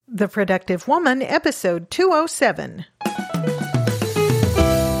The Productive Woman, episode 207.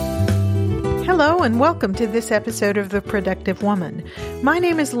 Hello and welcome to this episode of The Productive Woman. My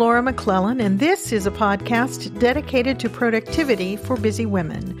name is Laura McClellan, and this is a podcast dedicated to productivity for busy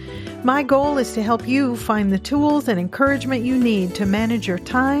women. My goal is to help you find the tools and encouragement you need to manage your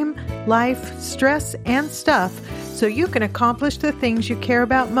time, life, stress, and stuff so you can accomplish the things you care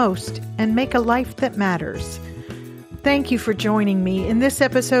about most and make a life that matters. Thank you for joining me. In this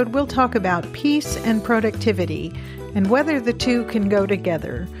episode, we'll talk about peace and productivity and whether the two can go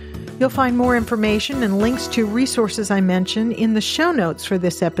together. You'll find more information and links to resources I mention in the show notes for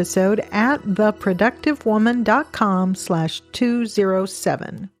this episode at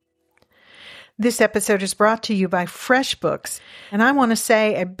theproductivewoman.com/207. This episode is brought to you by FreshBooks, and I want to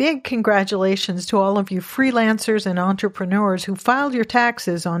say a big congratulations to all of you freelancers and entrepreneurs who filed your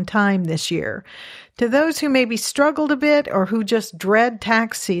taxes on time this year. To those who maybe struggled a bit or who just dread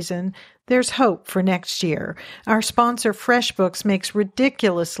tax season, there's hope for next year. Our sponsor, FreshBooks, makes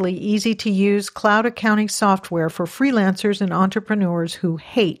ridiculously easy-to-use cloud accounting software for freelancers and entrepreneurs who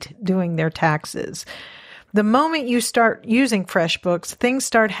hate doing their taxes. The moment you start using FreshBooks, things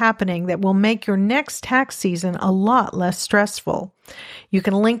start happening that will make your next tax season a lot less stressful. You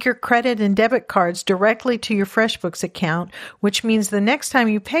can link your credit and debit cards directly to your FreshBooks account, which means the next time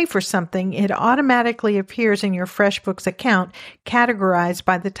you pay for something, it automatically appears in your FreshBooks account categorized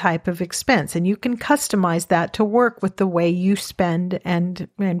by the type of expense, and you can customize that to work with the way you spend and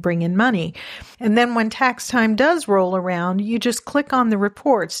bring in money. And then when tax time does roll around, you just click on the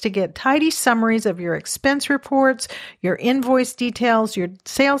reports to get tidy summaries of your expense reports, your invoice details, your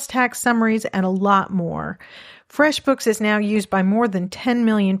sales tax summaries, and a lot more. FreshBooks is now used by more than 10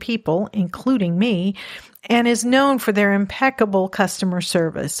 million people, including me, and is known for their impeccable customer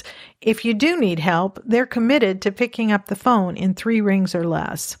service. If you do need help, they're committed to picking up the phone in 3 rings or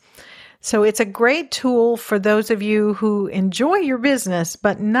less. So it's a great tool for those of you who enjoy your business,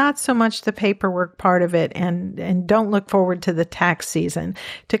 but not so much the paperwork part of it and don't look forward to the tax season.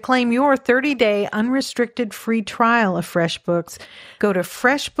 To claim your 30-day unrestricted free trial of FreshBooks, go to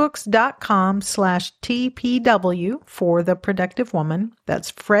freshbooks.com/TPW for The Productive Woman.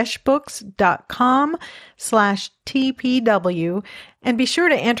 That's freshbooks.com/TPW. And be sure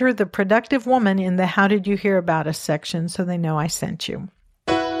to enter The Productive Woman in the How Did You Hear About Us section so they know I sent you.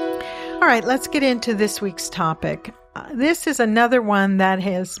 All right, let's get into this week's topic. This is another one that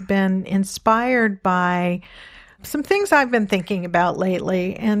has been inspired by some things I've been thinking about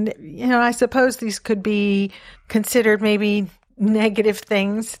lately. And, I suppose these could be considered maybe negative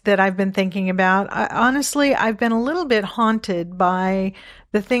things that I've been thinking about. Honestly, I've been a little bit haunted by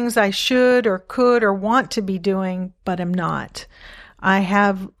the things I should or could or want to be doing, but am not. I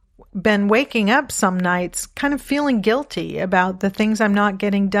have been waking up some nights kind of feeling guilty about the things I'm not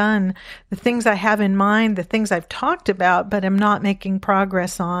getting done, the things I have in mind, the things I've talked about, but am not making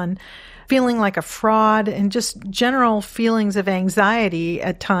progress on, feeling like a fraud, and just general feelings of anxiety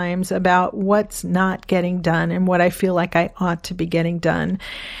at times about what's not getting done and what I feel like I ought to be getting done.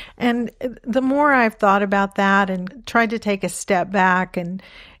 And the more I've thought about that and tried to take a step back and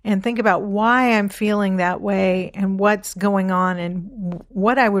think about why I'm feeling that way and what's going on and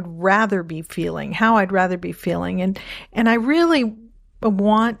what I would rather be feeling, how I'd rather be feeling. And I really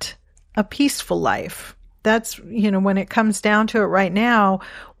want a peaceful life. That's, when it comes down to it right now,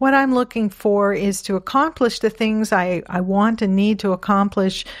 what I'm looking for is to accomplish the things I want and need to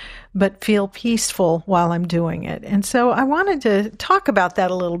accomplish, but feel peaceful while I'm doing it. And so I wanted to talk about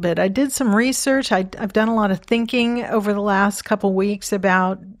that a little bit. I did some research. I've done a lot of thinking over the last couple weeks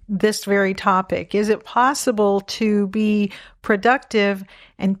about this very topic. Is it possible to be productive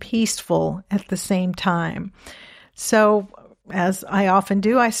and peaceful at the same time? So, as I often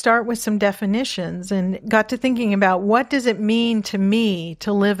do, I start with some definitions and got to thinking about what does it mean to me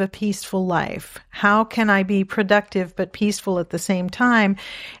to live a peaceful life? How can I be productive but peaceful at the same time?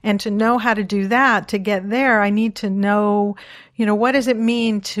 And to know how to do that, to get there, I need to know, what does it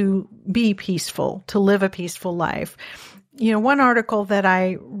mean to be peaceful, to live a peaceful life? One article that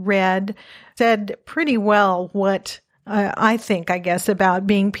I read said pretty well what I think, about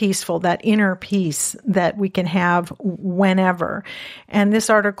being peaceful, that inner peace that we can have whenever. And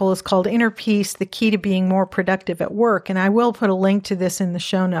this article is called Inner Peace, the Key to Being More Productive at Work. And I will put a link to this in the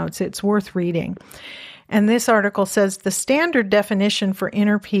show notes. It's worth reading. And this article says the standard definition for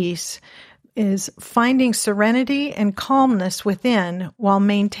inner peace is finding serenity and calmness within while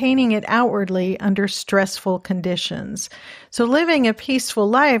maintaining it outwardly under stressful conditions. So living a peaceful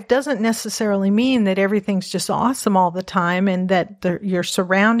life doesn't necessarily mean that everything's just awesome all the time and that your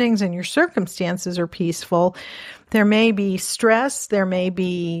surroundings and your circumstances are peaceful. There may be stress. There may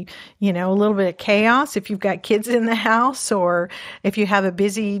be, a little bit of chaos if you've got kids in the house, or if you have a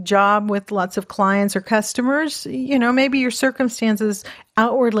busy job with lots of clients or customers. Maybe your circumstances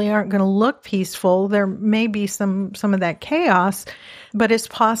outwardly aren't going to look peaceful. There may be some of that chaos, but it's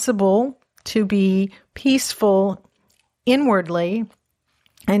possible to be peaceful inwardly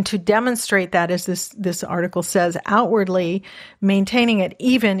and to demonstrate that, as this article says, outwardly, maintaining it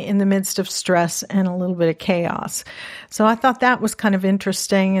even in the midst of stress and a little bit of chaos. So I thought that was kind of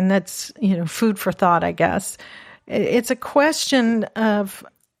interesting, and that's, food for thought, I guess. It's a question of,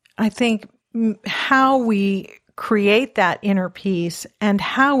 I think, how we create that inner peace and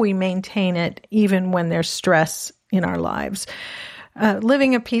how we maintain it even when there's stress in our lives.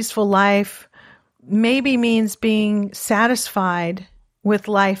 Living a peaceful life maybe means being satisfied with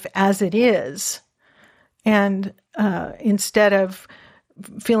life as it is, and instead of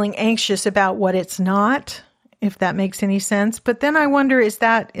feeling anxious about what it's not, if that makes any sense. But then I wonder, is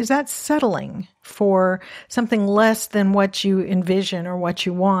that settling for something less than what you envision or what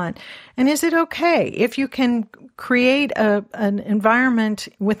you want? And is it okay if you can create an environment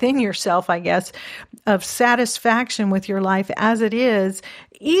within yourself, I guess, of satisfaction with your life as it is,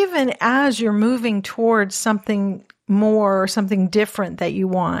 even as you're moving towards something more or something different that you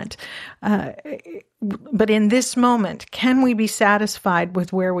want? But in this moment, can we be satisfied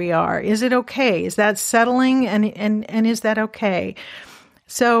with where we are? Is it okay? Is that settling? And is that okay?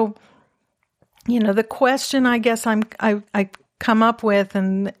 So, the question I guess I come up with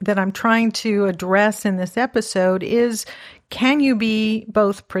and that I'm trying to address in this episode is, can you be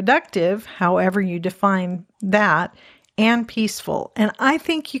both productive, however you define that, and peaceful? And I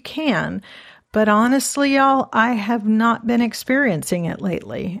think you can. But honestly, y'all, I have not been experiencing it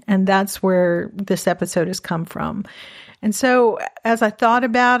lately. And that's where this episode has come from. And so as I thought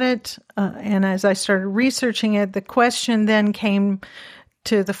about it, and as I started researching it, the question then came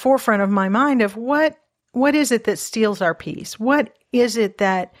to the forefront of my mind of what is it that steals our peace? What is it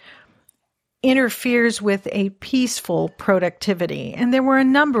that interferes with a peaceful productivity? And there were a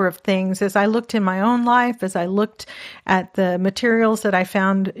number of things as I looked in my own life, as I looked at the materials that I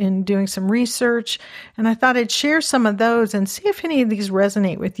found in doing some research, and I thought I'd share some of those and see if any of these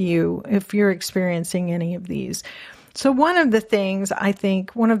resonate with you, if you're experiencing any of these. So one of the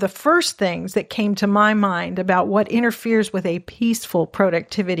first things that came to my mind about what interferes with a peaceful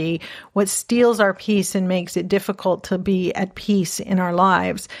productivity, what steals our peace and makes it difficult to be at peace in our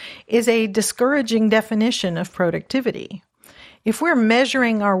lives, is a discouraging definition of productivity. If we're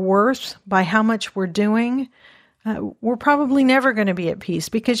measuring our worth by how much we're doing, we're probably never going to be at peace,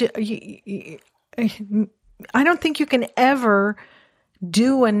 because I don't think you can ever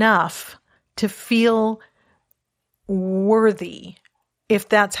do enough to feel worthy if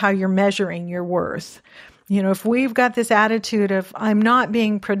that's how you're measuring your worth. If we've got this attitude of, I'm not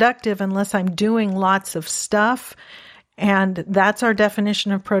being productive unless I'm doing lots of stuff, and that's our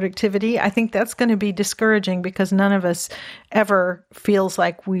definition of productivity, I think that's going to be discouraging, because none of us ever feels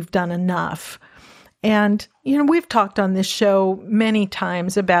like we've done enough. And, we've talked on this show many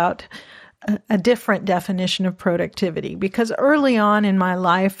times about a different definition of productivity, because early on in my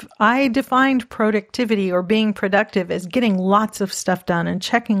life, I defined productivity or being productive as getting lots of stuff done and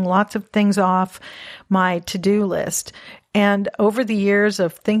checking lots of things off my to-do list. And over the years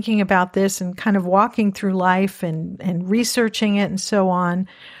of thinking about this and kind of walking through life and researching it and so on,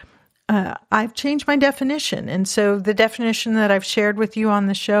 I've changed my definition. And so the definition that I've shared with you on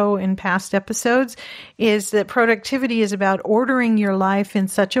the show in past episodes is that productivity is about ordering your life in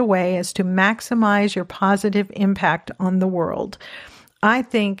such a way as to maximize your positive impact on the world. I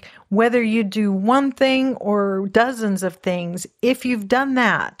think whether you do one thing or dozens of things, if you've done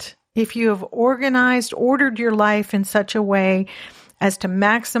that, if you have ordered your life in such a way as to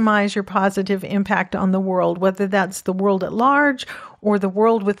maximize your positive impact on the world, whether that's the world at large or the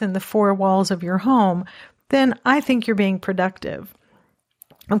world within the four walls of your home, then I think you're being productive.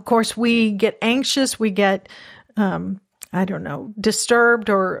 Of course, we get anxious, we get, disturbed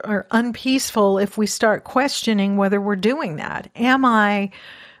or unpeaceful if we start questioning whether we're doing that. Am I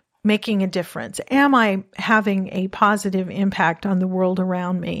making a difference? Am I having a positive impact on the world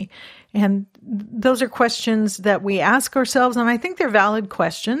around me? And those are questions that we ask ourselves, and I think they're valid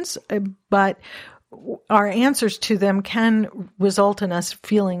questions, but our answers to them can result in us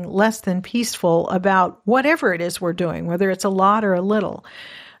feeling less than peaceful about whatever it is we're doing, whether it's a lot or a little.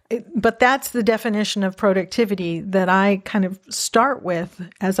 But that's the definition of productivity that I kind of start with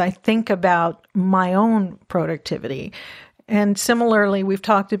as I think about my own productivity. And similarly, we've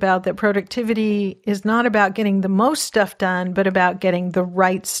talked about that productivity is not about getting the most stuff done, but about getting the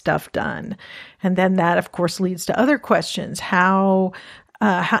right stuff done. And then that, of course, leads to other questions. How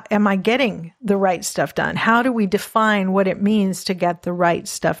am I getting the right stuff done? How do we define what it means to get the right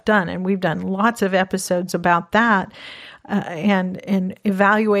stuff done? And we've done lots of episodes about that and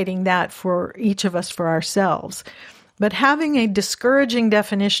evaluating that for each of us for ourselves. But having a discouraging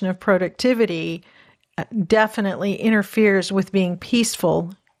definition of productivity definitely interferes with being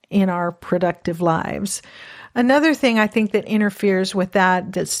peaceful in our productive lives. Another thing I think that interferes with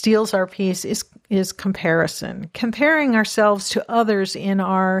that steals our peace is comparison. Comparing ourselves to others in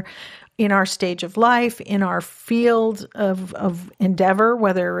our stage of life, in our field of endeavor,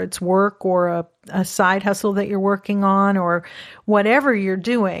 whether it's work or a side hustle that you're working on or whatever you're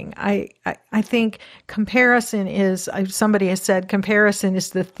doing. I think comparison is, somebody has said, comparison is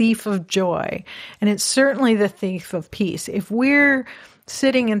the thief of joy. And it's certainly the thief of peace. If we're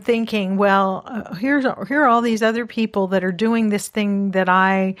sitting and thinking, well, here are all these other people that are doing this thing that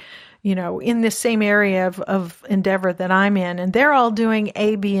in this same area of endeavor that I'm in, and they're all doing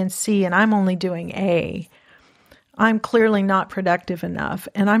A, B, and C, and I'm only doing A. I'm clearly not productive enough,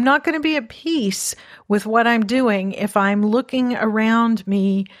 and I'm not going to be at peace with what I'm doing if I'm looking around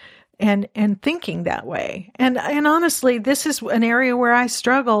me and thinking that way. And honestly, this is an area where I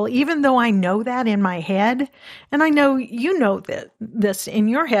struggle, even though I know that in my head, and I know you know that this in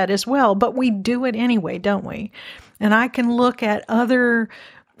your head as well, but we do it anyway, don't we? And I can look at other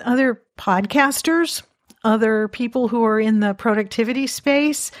podcasters, other people who are in the productivity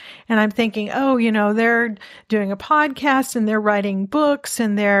space, and I'm thinking, they're doing a podcast and they're writing books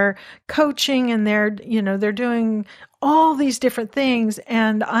and they're coaching and they're doing all these different things,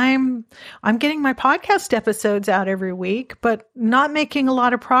 and I'm getting my podcast episodes out every week, but not making a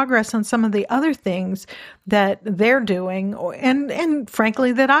lot of progress on some of the other things that they're doing and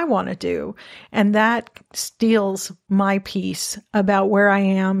frankly that I want to do. And that steals my peace about where I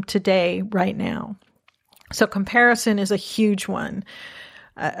am today, right now. So comparison is a huge one.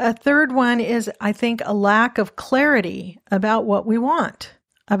 A third one is, I think, a lack of clarity about what we want,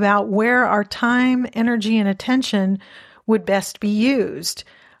 about where our time, energy, and attention would best be used.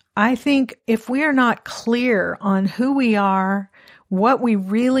 I think if we are not clear on who we are, what we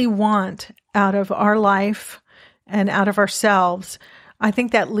really want out of our life and out of ourselves, I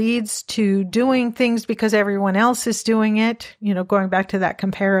think that leads to doing things because everyone else is doing it, going back to that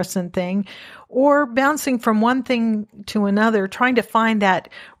comparison thing, or bouncing from one thing to another, trying to find that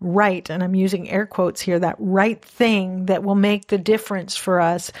right, and I'm using air quotes here, that right thing that will make the difference for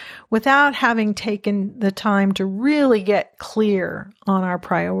us without having taken the time to really get clear on our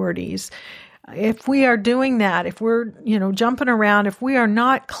priorities. If we are doing that, if we're, jumping around, if we are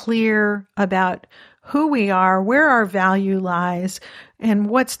not clear about who we are, where our value lies, and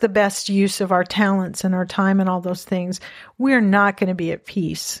what's the best use of our talents and our time and all those things, we're not going to be at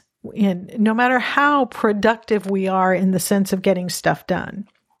peace. And no matter how productive we are in the sense of getting stuff done,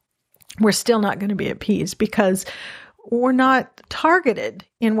 we're still not going to be at peace because we're not targeted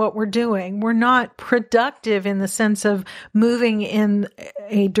in what we're doing. We're not productive in the sense of moving in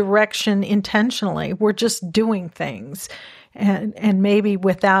a direction intentionally. We're just doing things. And maybe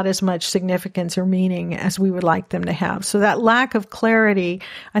without as much significance or meaning as we would like them to have. So that lack of clarity,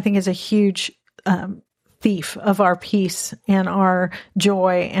 I think, is a huge thief of our peace and our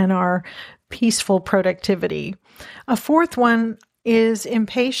joy and our peaceful productivity. A fourth one is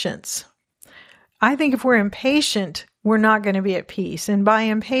impatience. I think if we're impatient, we're not going to be at peace. And by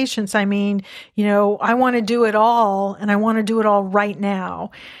impatience, I mean, I want to do it all and I want to do it all right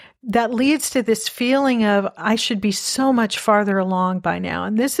now. That leads to this feeling of I should be so much farther along by now.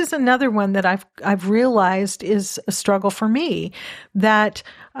 And this is another one that I've realized is a struggle for me, that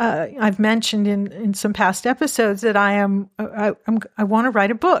I've mentioned in some past episodes that I want to write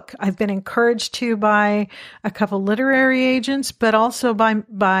a book. I've been encouraged to by a couple literary agents, but also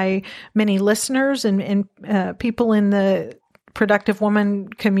by many listeners and people in the Productive Woman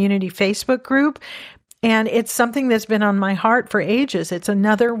Community Facebook group. And it's something that's been on my heart for ages. It's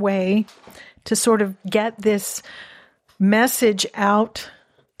another way to sort of get this message out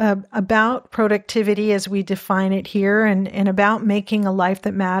about productivity as we define it here and about making a life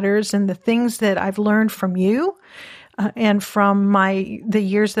that matters and the things that I've learned from you and from the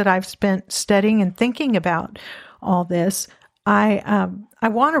years that I've spent studying and thinking about all this. I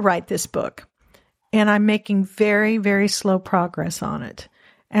want to write this book, and I'm making very, very slow progress on it.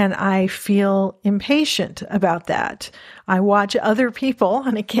 And I feel impatient about that. I watch other people,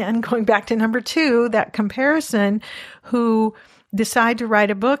 and again, going back to number 2, that comparison, who decide to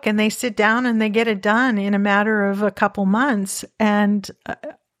write a book and they sit down and they get it done in a matter of a couple months, and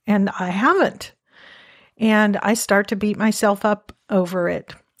I haven't. And I start to beat myself up over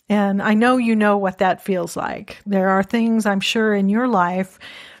it. And I know you know what that feels like. There are things, I'm sure, in your life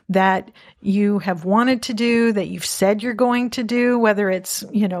that you have wanted to do, that you've said you're going to do, whether it's,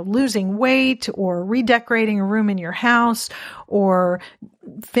 losing weight or redecorating a room in your house or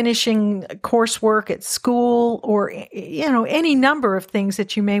finishing coursework at school or, any number of things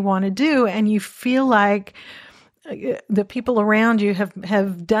that you may want to do. And you feel like the people around you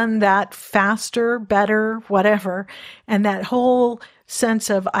have done that faster, better, whatever. And that whole sense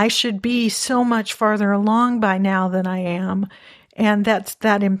of I should be so much farther along by now than I am. And that's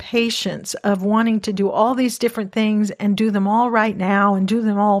that impatience of wanting to do all these different things and do them all right now and do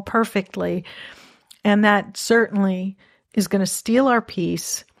them all perfectly. And that certainly is going to steal our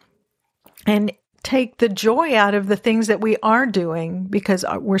peace and take the joy out of the things that we are doing because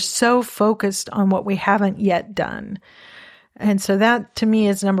we're so focused on what we haven't yet done. And so that to me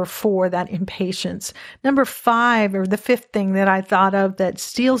is number 4, that impatience. Number 5, or the 5th thing that I thought of that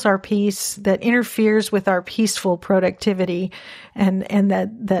steals our peace, that interferes with our peaceful productivity and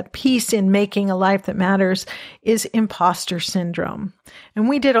that peace in making a life that matters is imposter syndrome. And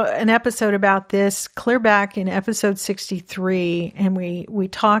we did an episode about this clear back in episode 63. And we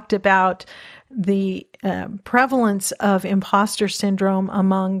talked about the prevalence of imposter syndrome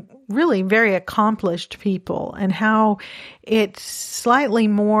among really very accomplished people and how it's slightly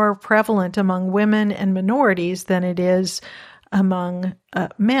more prevalent among women and minorities than it is among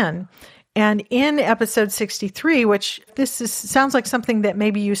men. And in episode 63, which sounds like something that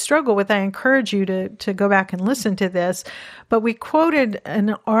maybe you struggle with, I encourage you to go back and listen to this. But we quoted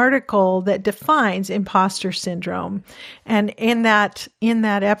an article that defines imposter syndrome. And in that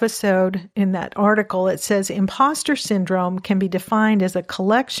episode, in that article, it says imposter syndrome can be defined as a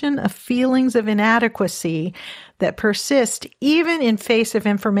collection of feelings of inadequacy that persist even in face of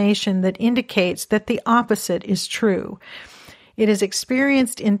information that indicates that the opposite is true. It is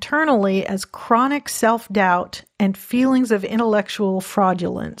experienced internally as chronic self-doubt and feelings of intellectual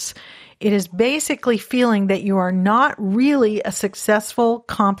fraudulence. It is basically feeling that you are not really a successful,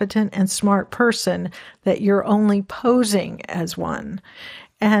 competent, and smart person, that you're only posing as one.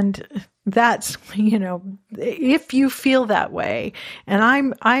 And that's, if you feel that way,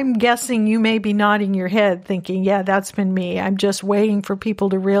 and I'm guessing you may be nodding your head thinking, yeah, that's been me. I'm just waiting for people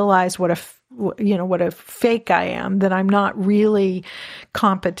to realize what a fake I am, that I'm not really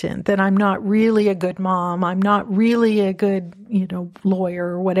competent, that I'm not really a good mom, I'm not really a good, lawyer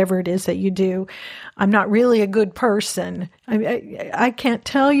or whatever it is that you do. I'm not really a good person. I can't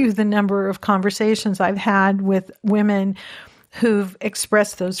tell you the number of conversations I've had with women who've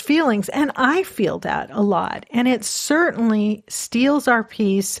expressed those feelings, and I feel that a lot. And it certainly steals our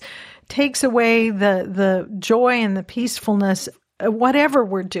peace, takes away the joy and the peacefulness, whatever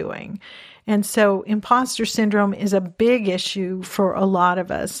we're doing. And so imposter syndrome is a big issue for a lot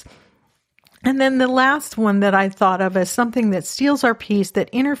of us. And then the last one that I thought of as something that steals our peace, that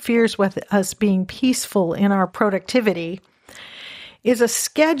interferes with us being peaceful in our productivity, is a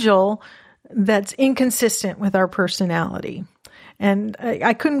schedule that's inconsistent with our personality. And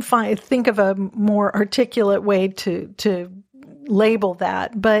I couldn't think of a more articulate way to label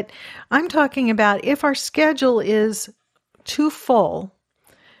that. But I'm talking about if our schedule is too full,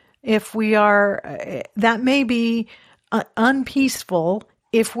 if we are, that may be unpeaceful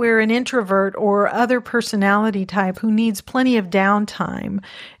if we're an introvert or other personality type who needs plenty of downtime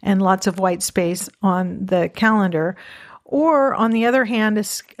and lots of white space on the calendar. Or on the other hand, a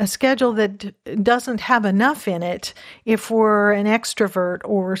schedule that doesn't have enough in it if we're an extrovert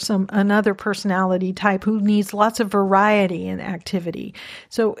or another personality type who needs lots of variety in activity.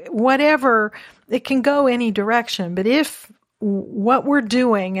 So whatever, it can go any direction, but if what we're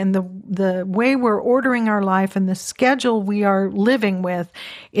doing and the way we're ordering our life and the schedule we are living with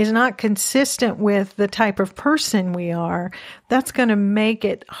is not consistent with the type of person we are, that's going to make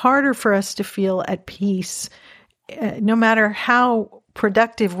it harder for us to feel at peace, no matter how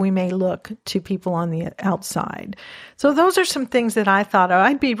productive we may look to people on the outside. So those are some things that I thought of.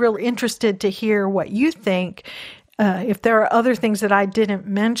 I'd be real interested to hear what you think. If there are other things that I didn't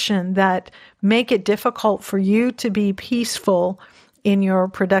mention that make it difficult for you to be peaceful in your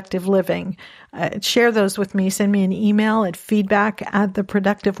productive living, share those with me. Send me an email at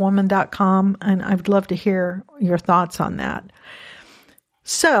feedback@theproductivewoman.com, and I'd love to hear your thoughts on that.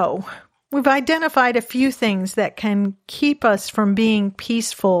 So we've identified a few things that can keep us from being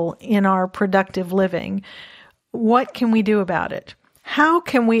peaceful in our productive living. What can we do about it? How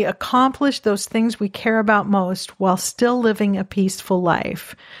can we accomplish those things we care about most while still living a peaceful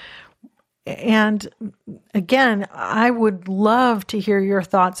life? And again, I would love to hear your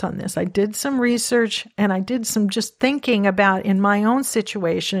thoughts on this. I did some research and I did some just thinking about in my own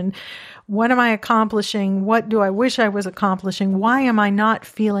situation, what am I accomplishing? What do I wish I was accomplishing? Why am I not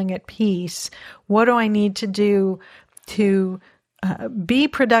feeling at peace? What do I need to do to be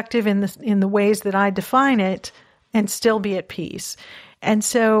productive in the ways that I define it and still be at peace? And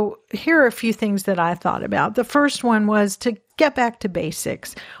so here are a few things that I thought about. The first one was to get back to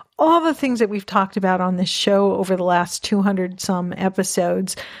basics. All the things that we've talked about on this show over the last 200 some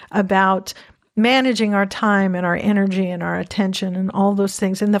episodes about managing our time and our energy and our attention and all those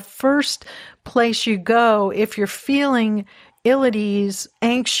things. And the first place you go if you're feeling ill at ease,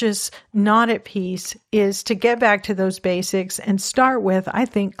 anxious, not at peace, is to get back to those basics and start with, I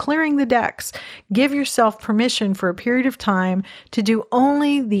think, clearing the decks. Give yourself permission for a period of time to do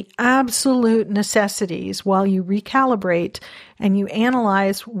only the absolute necessities while you recalibrate and you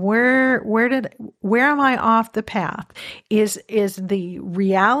analyze where am I off the path? Is the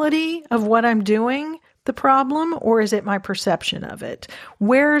reality of what I'm doing the problem, or is it my perception of it?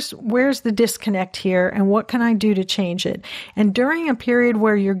 Where's the disconnect here, and what can I do to change it? And during a period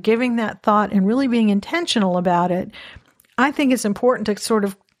where you're giving that thought and really being intentional about it, I think it's important to sort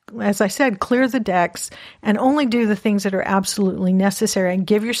of, as I said, clear the decks and only do the things that are absolutely necessary and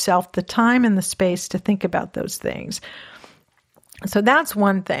give yourself the time and the space to think about those things. So that's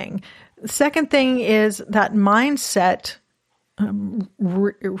one thing. The second thing is that mindset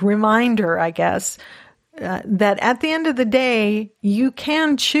reminder, I guess, that at the end of the day, you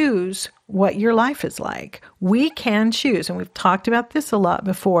can choose what your life is like. We can choose, and we've talked about this a lot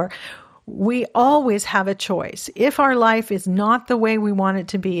before. We always have a choice. If our life is not the way we want it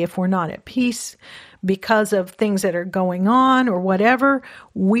to be, if we're not at peace because of things that are going on or whatever,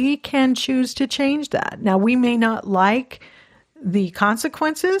 we can choose to change that. Now, we may not like the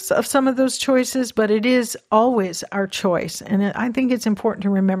consequences of some of those choices, but it is always our choice. And I think it's important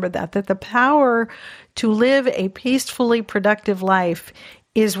to remember that the power to live a peacefully productive life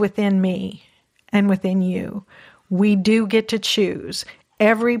is within me and within you. We do get to choose.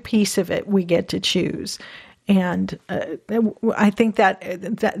 Every piece of it we get to choose. And I think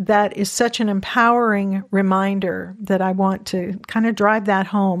that is such an empowering reminder that I want to kind of drive that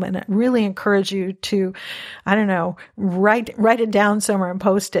home and really encourage you to, write it down somewhere and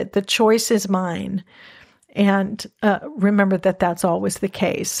post it. The choice is mine. And remember that that's always the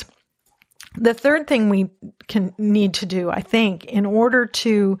case. The third thing we need to do, I think, in order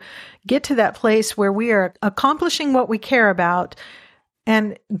to get to that place where we are accomplishing what we care about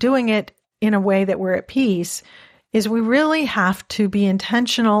and doing it in a way that we're at peace, is we really have to be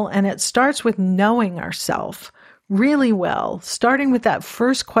intentional. And it starts with knowing ourselves really well, starting with that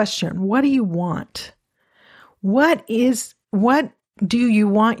first question. What do you want? What do you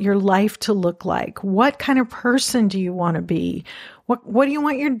want your life to look like? What kind of person do you want to be? What do you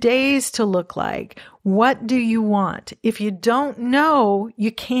want your days to look like? What do you want? If you don't know,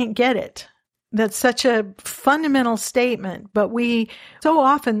 you can't get it. That's such a fundamental statement, but we so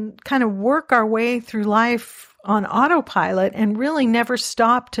often kind of work our way through life on autopilot and really never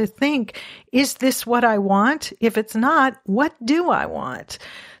stop to think, is this what I want? If it's not, what do I want?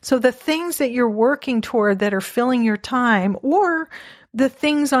 So the things that you're working toward that are filling your time, or the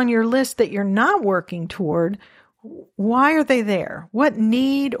things on your list that you're not working toward, why are they there? What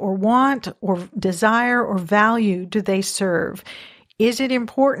need or want or desire or value do they serve? Is it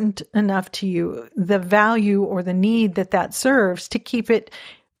important enough to you, the value or the need that serves, to keep it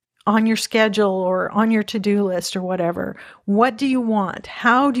on your schedule or on your to-do list or whatever? What do you want?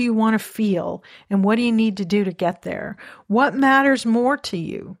 How do you want to feel? And what do you need to do to get there? What matters more to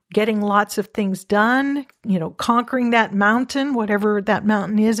you? Getting lots of things done, conquering that mountain, whatever that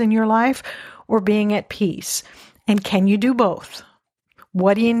mountain is in your life, or being at peace? And can you do both?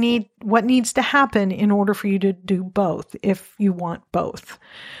 What do you need? What needs to happen in order for you to do both if you want both?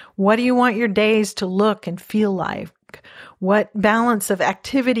 What do you want your days to look and feel like? What balance of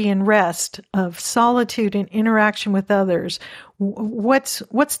activity and rest, of solitude and interaction with others? What's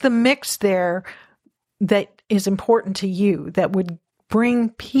the mix there that is important to you, that would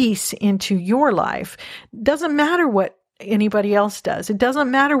bring peace into your life? Doesn't matter what anybody else does. It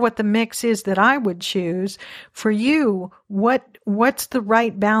doesn't matter what the mix is that I would choose. For you, what's the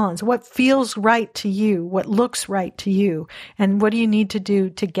right balance? What feels right to you? What looks right to you? And what do you need to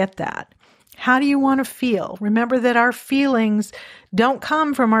do to get that? How do you want to feel? Remember that our feelings don't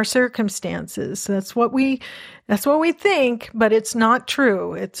come from our circumstances. That's what we think, but it's not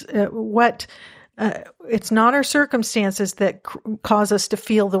true. It's what it's not our circumstances that cause us to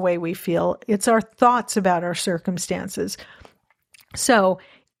feel the way we feel. It's our thoughts about our circumstances. So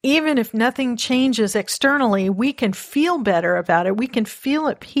even if nothing changes externally, we can feel better about it. We can feel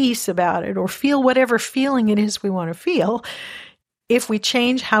at peace about it, or feel whatever feeling it is we want to feel, if we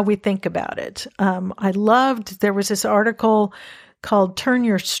change how we think about it. There was this article called Turn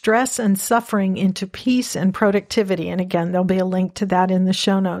Your Stress and Suffering into Peace and Productivity. And again, there'll be a link to that in the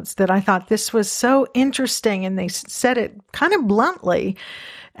show notes, that I thought this was so interesting. And they said it kind of bluntly.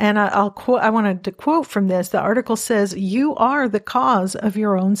 And I wanted to quote from this. The article says, "You are the cause of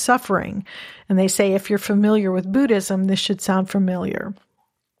your own suffering." And they say, if you're familiar with Buddhism, this should sound familiar.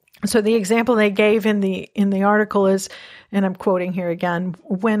 So the example they gave in the article is, and I'm quoting here again,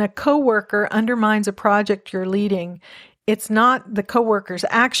 when a coworker undermines a project you're leading, it's not the coworker's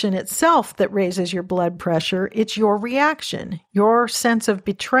action itself that raises your blood pressure. It's your reaction, your sense of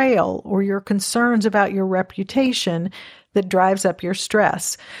betrayal, or your concerns about your reputation that drives up your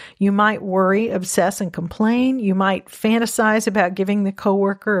stress. You might worry, obsess, and complain. You might fantasize about giving the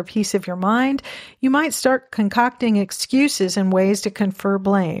coworker a piece of your mind. You might start concocting excuses and ways to confer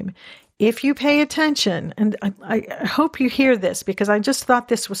blame. If you pay attention, and I hope you hear this, because I just thought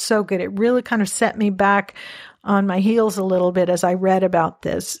this was so good. It really kind of set me back on my heels a little bit as I read about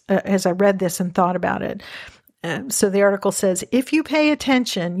this, as I read this and thought about it. So the article says, if you pay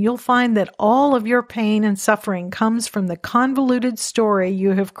attention, you'll find that all of your pain and suffering comes from the convoluted story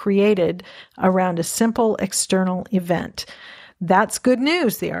you have created around a simple external event. That's good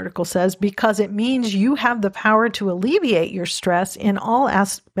news, the article says, because it means you have the power to alleviate your stress in all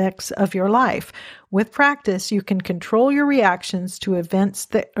aspects of your life. With practice, you can control your reactions to events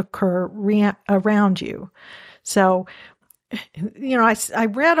that occur around you. So, I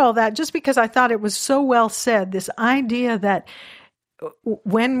read all that just because I thought it was so well said, this idea that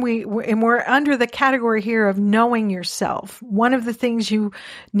when we're under the category here of knowing yourself, one of the things you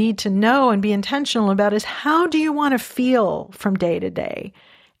need to know and be intentional about is, how do you want to feel from day to day?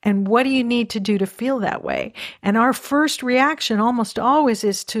 And what do you need to do to feel that way? And our first reaction almost always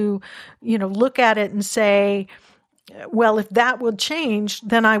is to, look at it and say, well, if that would change,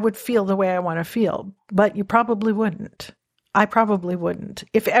 then I would feel the way I want to feel. But you probably wouldn't. I probably wouldn't.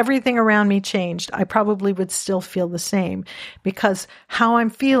 If everything around me changed, I probably would still feel the same, because how I'm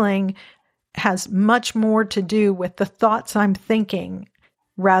feeling has much more to do with the thoughts I'm thinking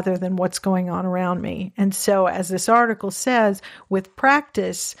rather than what's going on around me. And so, as this article says, with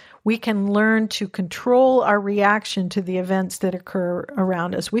practice, we can learn to control our reaction to the events that occur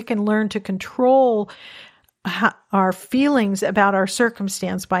around us. We can learn to control our feelings about our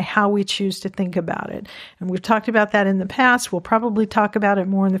circumstance by how we choose to think about it. And we've talked about that in the past. We'll probably talk about it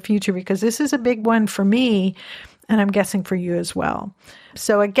more in the future, because this is a big one for me, and I'm guessing for you as well.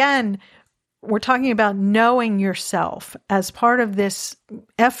 So again, we're talking about knowing yourself as part of this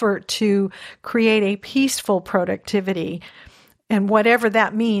effort to create a peaceful productivity, and whatever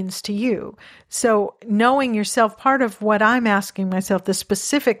that means to you. So knowing yourself, part of what I'm asking myself, the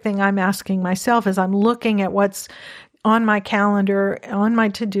specific thing I'm asking myself, is I'm looking at what's on my calendar, on my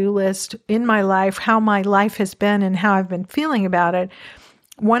to-do list, in my life, how my life has been and how I've been feeling about it.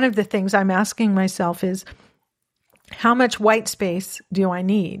 One of the things I'm asking myself is, how much white space do I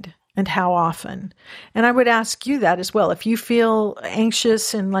need? And how often? And I would ask you that as well. If you feel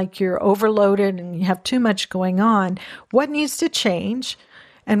anxious and like you're overloaded and you have too much going on, what needs to change?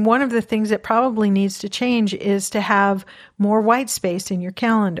 And one of the things that probably needs to change is to have more white space in your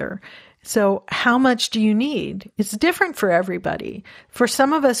calendar. So how much do you need? It's different for everybody. For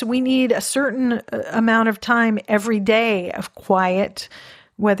some of us, we need a certain amount of time every day of quiet,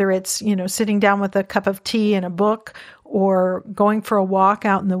 whether it's, sitting down with a cup of tea and a book, or going for a walk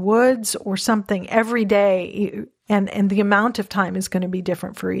out in the woods, or something every day. And the amount of time is going to be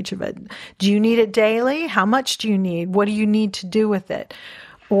different for each of it. Do you need it daily? How much do you need? What do you need to do with it?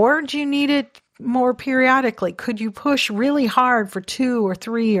 Or do you need it more periodically? Could you push really hard for 2 or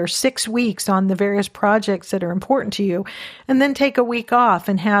 3 or 6 weeks on the various projects that are important to you, and then take a week off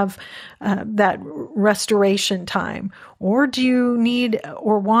and have that restoration time? Or do you need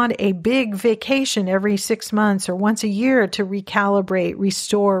or want a big vacation every 6 months or once a year to recalibrate,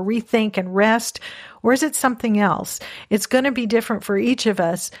 restore, rethink, and rest? Or is it something else? It's going to be different for each of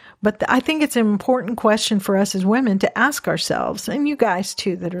us, but I think it's an important question for us as women to ask ourselves, and you guys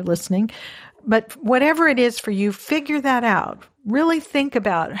too that are listening. But whatever it is for you, figure that out. Really think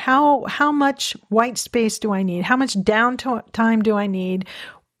about how much white space do I need? How much downtime do I need?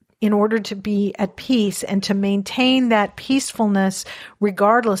 in order to be at peace and to maintain that peacefulness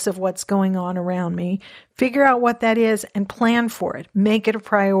regardless of what's going on around me. Figure out what that is and plan for it. Make it a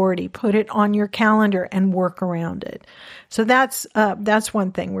priority. Put it on your calendar and work around it. So that's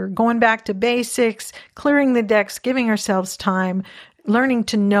one thing. We're going back to basics, clearing the decks, giving ourselves time, learning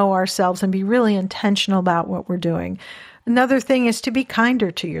to know ourselves and be really intentional about what we're doing. Another thing is to be kinder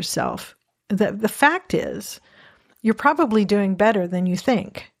to yourself. The fact is, you're probably doing better than you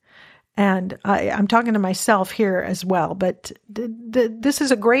think. And I'm talking to myself here as well, but this is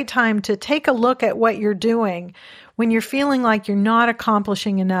a great time to take a look at what you're doing when you're feeling like you're not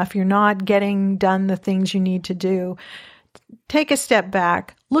accomplishing enough, you're not getting done the things you need to do. Take a step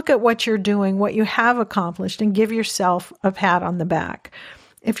back, look at what you're doing, what you have accomplished, and give yourself a pat on the back.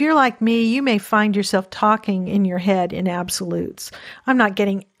 If you're like me, you may find yourself talking in your head in absolutes. I'm not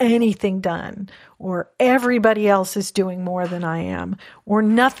getting anything done, or everybody else is doing more than I am, or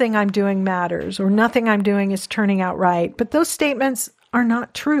nothing I'm doing matters, or nothing I'm doing is turning out right. But those statements are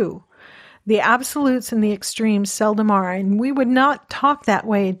not true. The absolutes and the extremes seldom are, and we would not talk that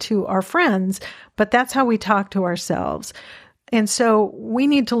way to our friends, but that's how we talk to ourselves. And so we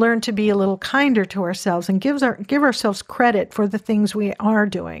need to learn to be a little kinder to ourselves and give ourselves credit for the things we are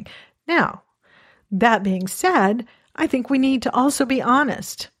doing. Now, that being said, I think we need to also be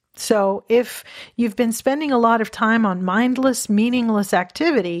honest. So if you've been spending a lot of time on mindless, meaningless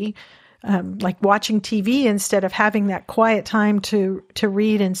activity, like watching TV instead of having that quiet time to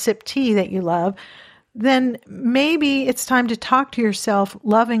read and sip tea that you love, then maybe it's time to talk to yourself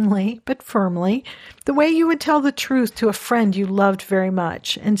lovingly but firmly, the way you would tell the truth to a friend you loved very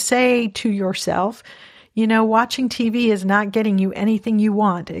much, and say to yourself, watching TV is not getting you anything you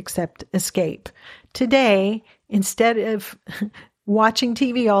want except escape. Today, instead of watching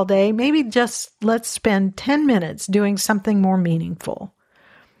TV all day, maybe just let's spend 10 minutes doing something more meaningful.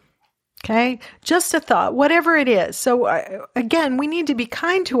 Okay, just a thought, whatever it is. So again, we need to be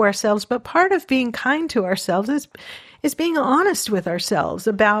kind to ourselves, but part of being kind to ourselves is being honest with ourselves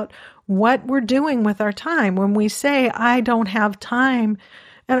about what we're doing with our time. When we say, I don't have time,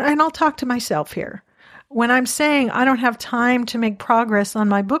 and I'll talk to myself here. When I'm saying I don't have time to make progress on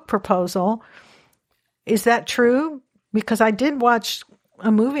my book proposal, is that true? Because I did watch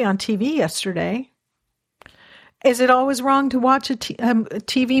a movie on TV yesterday. Is it always wrong to watch a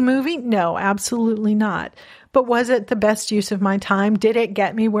TV movie? No, absolutely not. But was it the best use of my time? Did it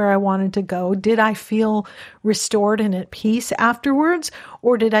get me where I wanted to go? Did I feel restored and at peace afterwards?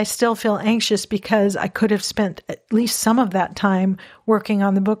 Or did I still feel anxious because I could have spent at least some of that time working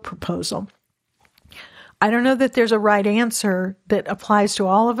on the book proposal? I don't know that there's a right answer that applies to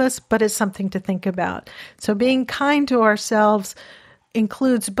all of us, but it's something to think about. So being kind to ourselves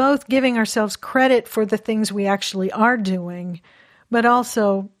includes both giving ourselves credit for the things we actually are doing, but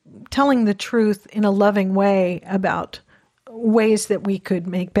also telling the truth in a loving way about ways that we could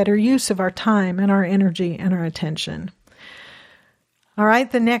make better use of our time and our energy and our attention. All right,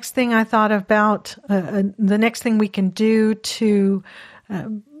 the next thing I thought about, the next thing we can do to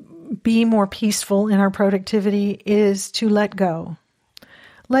be more peaceful in our productivity is to let go.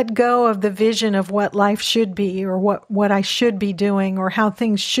 Let go of the vision of what life should be, or what I should be doing, or how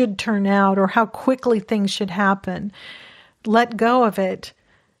things should turn out, or how quickly things should happen. Let go of it.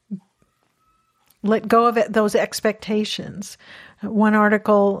 Let go of it, those expectations. One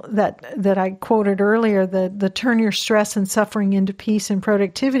article that I quoted earlier, the Turn Your Stress and Suffering into Peace and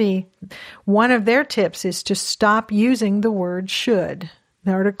Productivity, one of their tips is to stop using the word should.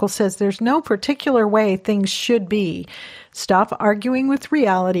 The article says there's no particular way things should be. Stop arguing with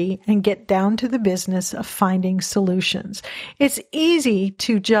reality and get down to the business of finding solutions. It's easy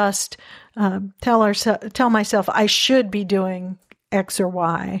to just tell myself I should be doing X or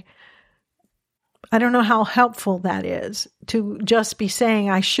Y. I don't know how helpful that is, to just be saying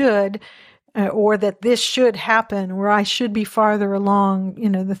I should, or that this should happen, or I should be farther along,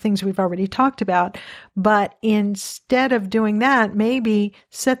 the things we've already talked about. But instead of doing that, maybe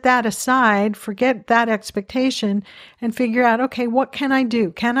set that aside, forget that expectation, and figure out, okay, what can I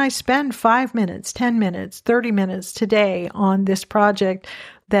do? Can I spend 5 minutes, 10 minutes, 30 minutes today on this project,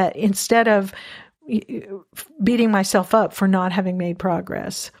 that instead of beating myself up for not having made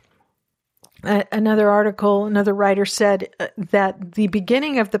progress? Another writer said that the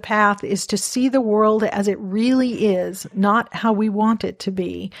beginning of the path is to see the world as it really is, not how we want it to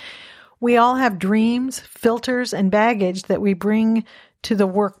be. We all have dreams, filters, and baggage that we bring to the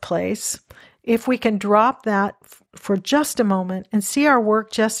workplace. If we can drop that for just a moment and see our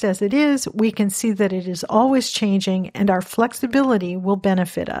work just as it is, we can see that it is always changing, and our flexibility will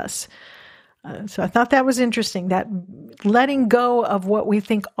benefit us. So I thought that was interesting, that letting go of what we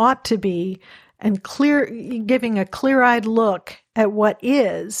think ought to be and giving a clear-eyed look at what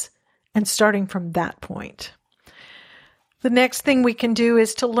is and starting from that point. The next thing we can do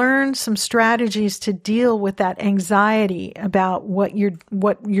is to learn some strategies to deal with that anxiety about what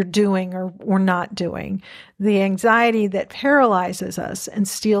you're doing or not doing. The anxiety that paralyzes us and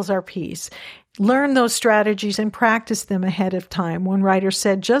steals our peace. Learn those strategies and practice them ahead of time. One writer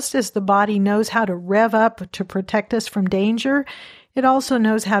said, just as the body knows how to rev up to protect us from danger, it also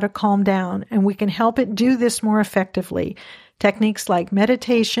knows how to calm down, and we can help it do this more effectively. Techniques like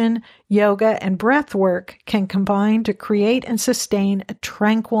meditation, yoga, and breath work can combine to create and sustain a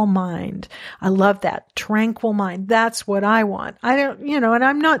tranquil mind. I love that. Tranquil mind. That's what I want. And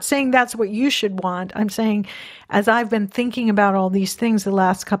I'm not saying that's what you should want. I'm saying, as I've been thinking about all these things the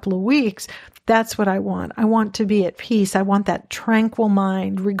last couple of weeks, that's what I want. I want to be at peace. I want that tranquil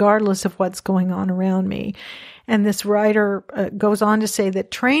mind, regardless of what's going on around me. And this writer goes on to say that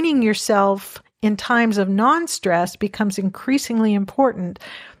training yourself in times of non-stress becomes increasingly important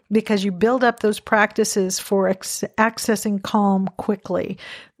because you build up those practices for accessing calm quickly.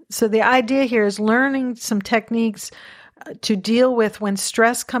 So the idea here is learning some techniques to deal with when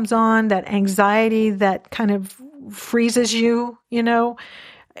stress comes on, that anxiety that kind of freezes you,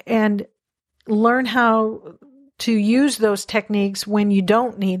 and learn how to use those techniques when you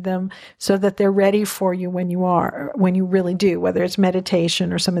don't need them so that they're ready for you when you really do, whether it's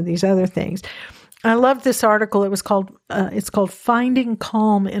meditation or some of these other things. I love this article. It's called Finding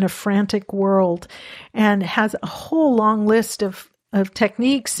Calm in a Frantic World, and has a whole long list of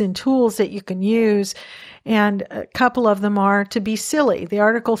techniques and tools that you can use. And a couple of them are to be silly. The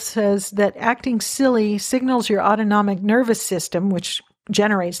article says that acting silly signals your autonomic nervous system, which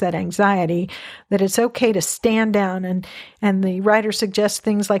generates that anxiety, that it's okay to stand down. And the writer suggests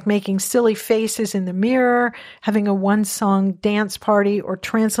things like making silly faces in the mirror, having a one-song dance party, or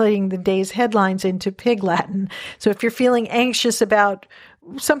translating the day's headlines into Pig Latin. So if you're feeling anxious about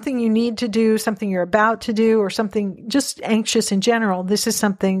something you need to do, something you're about to do, or something just anxious in general, this is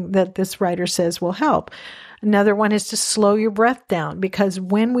something that this writer says will help. Another one is to slow your breath down, because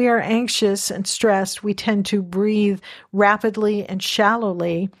when we are anxious and stressed, we tend to breathe rapidly and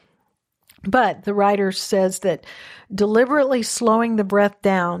shallowly. But the writer says that deliberately slowing the breath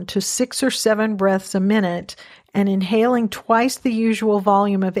down to 6 or 7 breaths a minute and inhaling twice the usual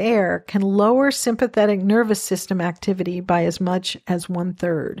volume of air can lower sympathetic nervous system activity by as much as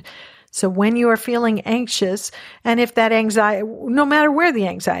 1/3. So when you are feeling anxious, and if that anxiety, no matter where the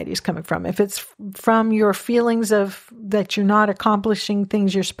anxiety is coming from, if it's from your feelings of that you're not accomplishing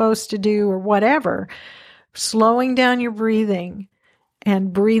things you're supposed to do or whatever, slowing down your breathing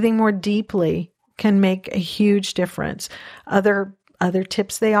and breathing more deeply can make a huge difference. Other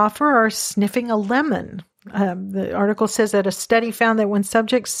tips they offer are sniffing a lemon. The article says that a study found that when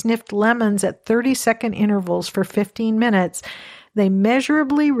subjects sniffed lemons at 30-second intervals for 15 minutes, they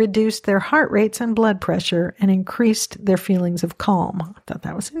measurably reduced their heart rates and blood pressure and increased their feelings of calm. I thought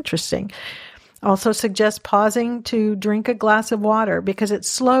that was interesting. Also suggests pausing to drink a glass of water because it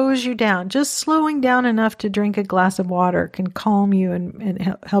slows you down. Just slowing down enough to drink a glass of water can calm you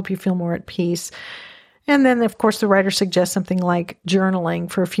and help you feel more at peace. And then, of course, the writer suggests something like journaling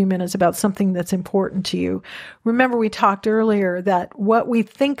for a few minutes about something that's important to you. Remember, we talked earlier that what we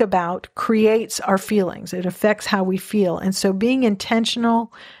think about creates our feelings. It affects how we feel. And so being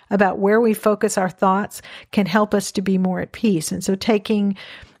intentional about where we focus our thoughts can help us to be more at peace. And so taking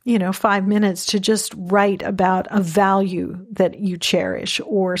 5 minutes to just write about a value that you cherish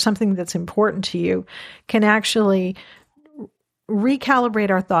or something that's important to you can actually recalibrate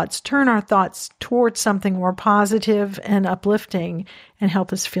our thoughts, turn our thoughts towards something more positive and uplifting, and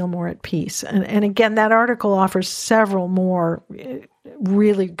help us feel more at peace. And again, that article offers several more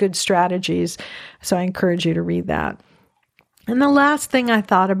really good strategies, so I encourage you to read that. And the last thing I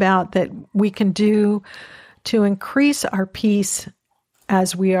thought about that we can do to increase our peace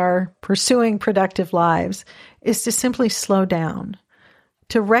as we are pursuing productive lives is to simply slow down.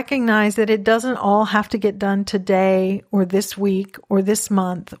 To recognize that it doesn't all have to get done today or this week or this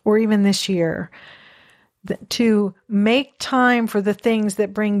month or even this year. To make time for the things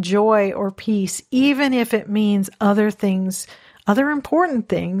that bring joy or peace, even if it means other important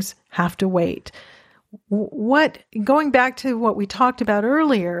things have to wait. Going back to what we talked about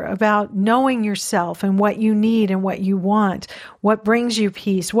earlier about knowing yourself and what you need and what you want, what brings you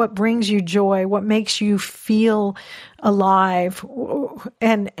peace, what brings you joy, what makes you feel alive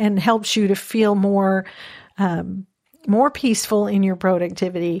and helps you to feel more peaceful in your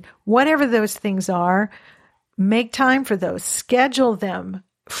productivity. Whatever those things are, make time for those. Schedule them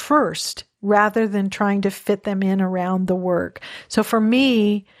first rather than trying to fit them in around the work. So for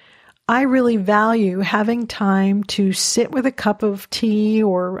me, I really value having time to sit with a cup of tea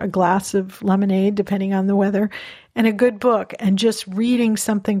or a glass of lemonade, depending on the weather, and a good book, and just reading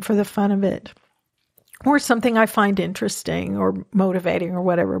something for the fun of it, or something I find interesting or motivating or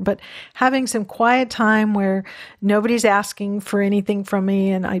whatever. But having some quiet time where nobody's asking for anything from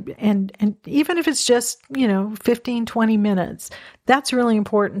me, and even if it's just, 15, 20 minutes, that's really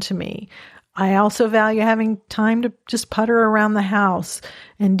important to me. I also value having time to just putter around the house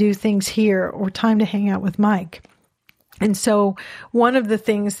and do things here, or time to hang out with Mike. And so one of the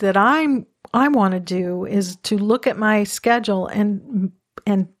things that I want to do is to look at my schedule and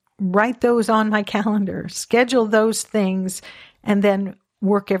write those on my calendar, schedule those things, and then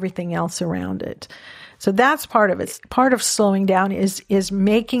work everything else around it. So that's part of it. Part of slowing down is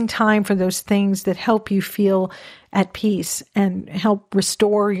making time for those things that help you feel at peace and help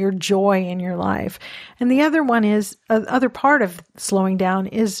restore your joy in your life. And the other one is, other part of slowing down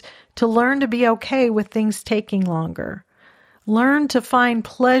is to learn to be okay with things taking longer. Learn to find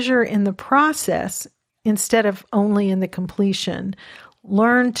pleasure in the process instead of only in the completion.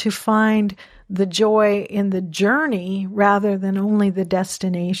 Learn to find the joy in the journey rather than only the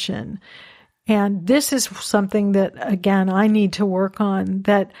destination. And this is something that, again, I need to work on,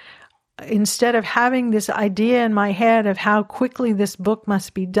 that instead of having this idea in my head of how quickly this book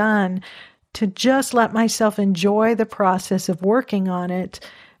must be done, to just let myself enjoy the process of working on it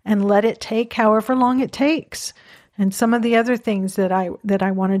and let it take however long it takes. And some of the other things that I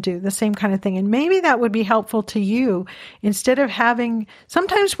want to do, the same kind of thing. And maybe that would be helpful to you. Instead of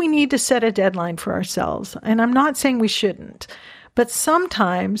sometimes we need to set a deadline for ourselves. And I'm not saying we shouldn't, but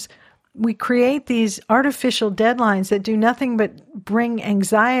sometimes we create these artificial deadlines that do nothing but bring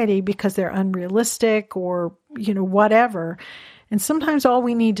anxiety because they're unrealistic or, whatever. And sometimes all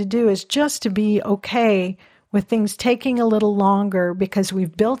we need to do is just to be okay with things taking a little longer because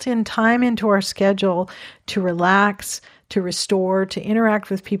we've built in time into our schedule to relax, to restore, to interact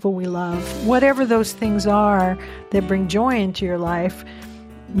with people we love. Whatever those things are that bring joy into your life,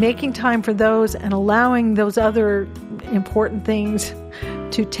 making time for those and allowing those other important things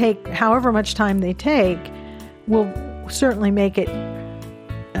to take however much time they take will certainly make it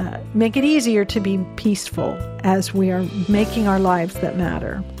easier to be peaceful as we are making our lives that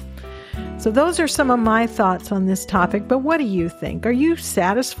matter. So those are some of my thoughts on this topic, but what do you think? Are you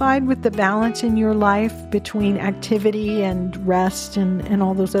satisfied with the balance in your life between activity and rest and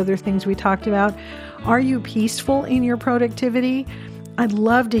all those other things we talked about? Are you peaceful in your productivity? I'd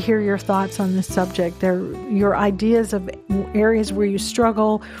love to hear your thoughts on this subject. Your ideas of areas where you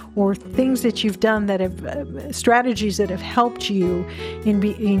struggle or things that you've done that have, strategies that have helped you in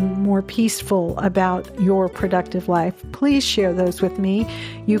being more peaceful about your productive life. Please share those with me.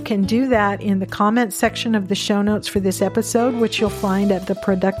 You can do that in the comments section of the show notes for this episode, which you'll find at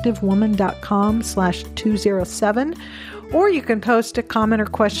theproductivewoman.com/207. Or you can post a comment or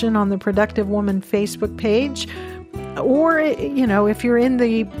question on the Productive Woman Facebook page. Or, if you're in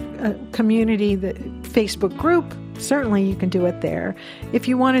the community, the Facebook group, certainly you can do it there. If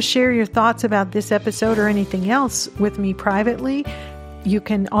you want to share your thoughts about this episode or anything else with me privately, you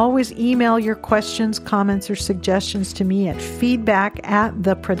can always email your questions, comments, or suggestions to me at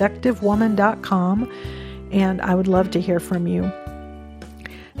feedback@theproductivewoman.com, and I would love to hear from you.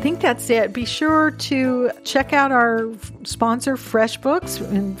 I think that's it. Be sure to check out our sponsor, FreshBooks,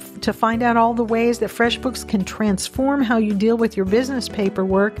 and to find out all the ways that FreshBooks can transform how you deal with your business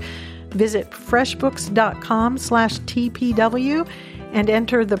paperwork. Visit freshbooks.com/TPW and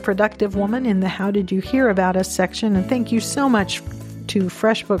enter The Productive Woman in the How Did You Hear About Us section. And thank you so much to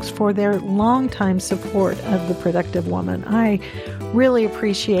FreshBooks for their longtime support of The Productive Woman. I really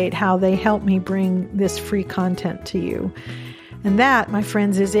appreciate how they help me bring this free content to you. And that, my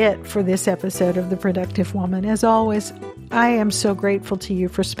friends, is it for this episode of The Productive Woman. As always, I am so grateful to you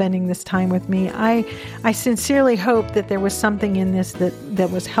for spending this time with me. I sincerely hope that there was something in this that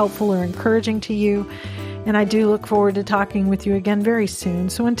was helpful or encouraging to you. And I do look forward to talking with you again very soon.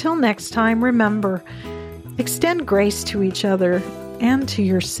 So until next time, remember, extend grace to each other and to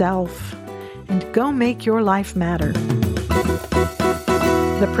yourself, and go make your life matter.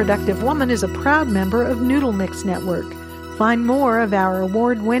 The Productive Woman is a proud member of Noodle Mix Network. Find more of our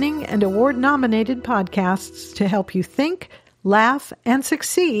award-winning and award-nominated podcasts to help you think, laugh, and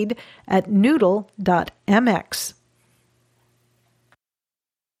succeed at noodle.mx.